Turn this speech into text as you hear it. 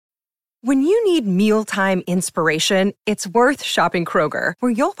When you need mealtime inspiration, it's worth shopping Kroger,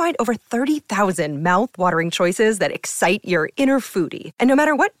 where you'll find over 30,000 mouth-watering choices that excite your inner foodie. And no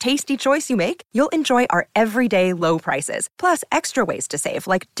matter what tasty choice you make, you'll enjoy our everyday low prices, plus extra ways to save,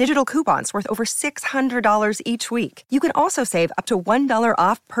 like digital coupons worth over $600 each week. You can also save up to $1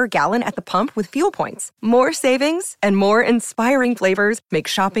 off per gallon at the pump with fuel points. More savings and more inspiring flavors make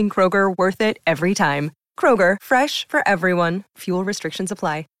shopping Kroger worth it every time. Kroger, fresh for everyone. Fuel restrictions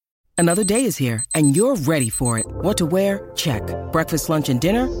apply. Another day is here, and you're ready for it. What to wear? Check. Breakfast, lunch, and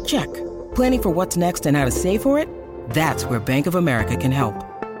dinner? Check. Planning for what's next and how to save for it? That's where Bank of America can help.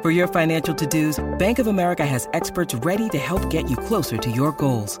 For your financial to-dos, Bank of America has experts ready to help get you closer to your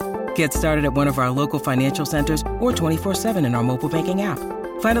goals. Get started at one of our local financial centers or 24/7 in our mobile banking app.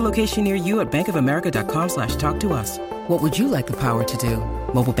 Find a location near you at bankofamerica.com/talktous. What would you like the power to do?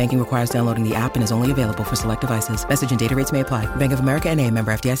 Mobile banking requires downloading the app and is only available for select devices. Message and data rates may apply. Bank of America N.A.,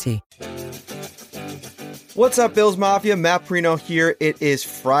 member FDIC. What's up, Bills Mafia? Matt Perino here. It is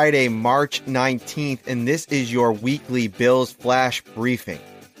Friday, March 19th, and this is your weekly Bills Flash Briefing.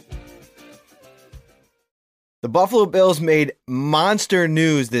 The Buffalo Bills made monster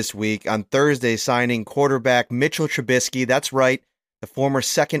news this week on Thursday, signing quarterback Mitchell Trubisky. That's right, the former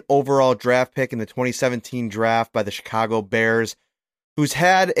second overall draft pick in the 2017 draft by the Chicago Bears, who's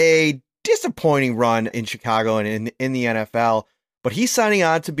had a disappointing run in Chicago and in the NFL. But he's signing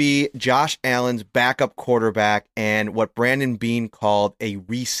on to be Josh Allen's backup quarterback and what Brandon Beane called a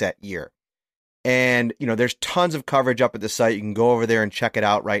reset year. And, there's tons of coverage up at the site. You can go over there and check it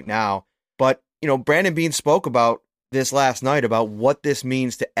out right now. But, Brandon Beane spoke about this last night, about what this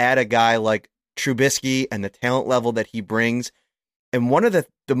means to add a guy like Trubisky and the talent level that he brings. And one of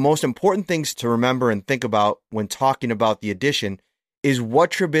the most important things to remember and think about when talking about the addition is what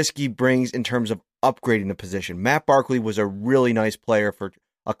Trubisky brings in terms of upgrading the position. Matt Barkley was a really nice player for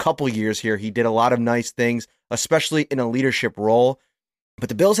a couple years here. He did a lot of nice things, especially in a leadership role. But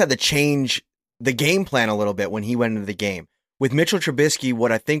the Bills had to change the game plan a little bit when he went into the game. With Mitchell Trubisky,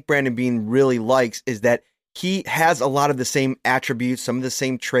 what I think Brandon Beane really likes is that he has a lot of the same attributes, some of the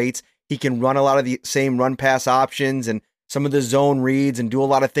same traits. He can run a lot of the same run-pass options and some of the zone reads and do a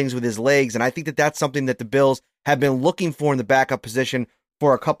lot of things with his legs. And I think that that's something that the Bills have been looking for in the backup position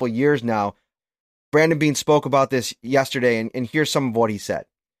for a couple years now. Brandon Beane spoke about this yesterday, and here's some of what he said.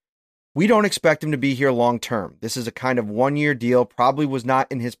 We don't expect him to be here long term. This is a kind of one-year deal, probably was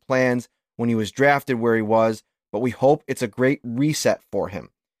not in his plans when he was drafted where he was, but we hope it's a great reset for him.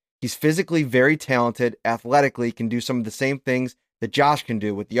 He's physically very talented, athletically, can do some of the same things that Josh can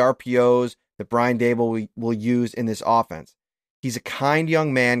do with the RPOs that Brian Daboll will use in this offense. He's a kind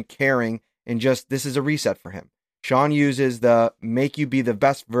young man, caring, and just this is a reset for him. Sean uses the make you be the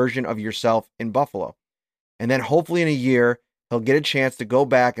best version of yourself in Buffalo. And then hopefully in a year, he'll get a chance to go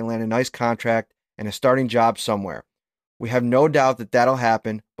back and land a nice contract and a starting job somewhere. We have no doubt that that'll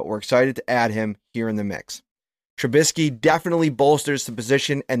happen, but we're excited to add him here in the mix. Trubisky definitely bolsters the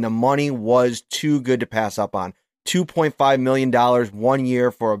position, and the money was too good to pass up on. $2.5 million 1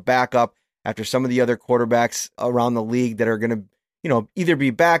 year for a backup after some of the other quarterbacks around the league that are going to, either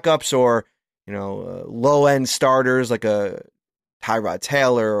be backups or low-end starters like a Tyrod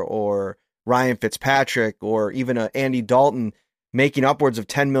Taylor or Ryan Fitzpatrick or even a Andy Dalton making upwards of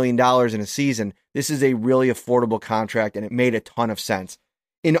 $10 million in a season. This is a really affordable contract, and it made a ton of sense.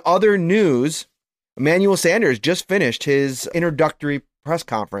 In other news, Emmanuel Sanders just finished his introductory press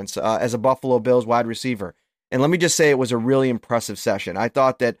conference as a Buffalo Bills wide receiver. And let me just say it was a really impressive session. I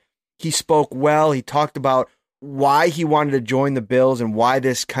thought that he spoke well. He talked about why he wanted to join the Bills and why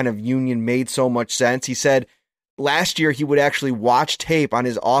this kind of union made so much sense. He said last year he would actually watch tape on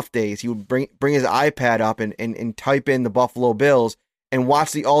his off days. He would bring his iPad up and type in the Buffalo Bills and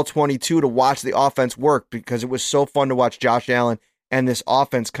watch the All-22 to watch the offense work, because it was so fun to watch Josh Allen and this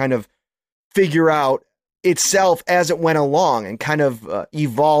offense kind of figure out itself as it went along and kind of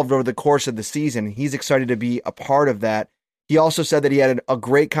evolved over the course of the season. He's excited to be a part of that. He also said that he had a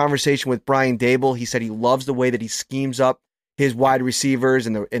great conversation with Brian Daboll. He said he loves the way that he schemes up his wide receivers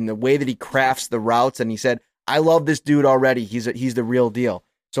and the way that he crafts the routes. And he said, I love this dude already. He's the real deal.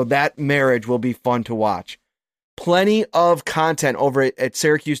 So that marriage will be fun to watch. Plenty of content over at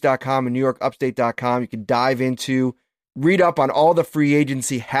Syracuse.com and NewYorkUpstate.com. You can dive into, read up on all the free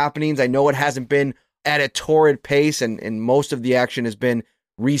agency happenings. I know it hasn't been at a torrid pace, and most of the action has been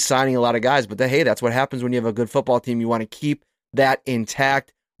re-signing a lot of guys, but hey, that's what happens when you have a good football team. You want to keep that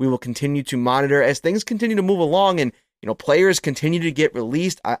intact. We will continue to monitor as things continue to move along and players continue to get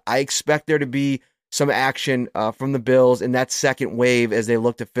released. I expect there to be some action from the Bills in that second wave as they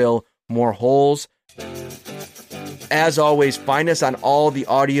look to fill more holes. As always, find us on all the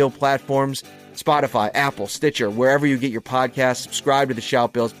audio platforms, Spotify, Apple, Stitcher, wherever you get your podcasts. Subscribe to the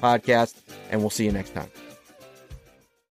Shout Bills podcast, and we'll see you next time.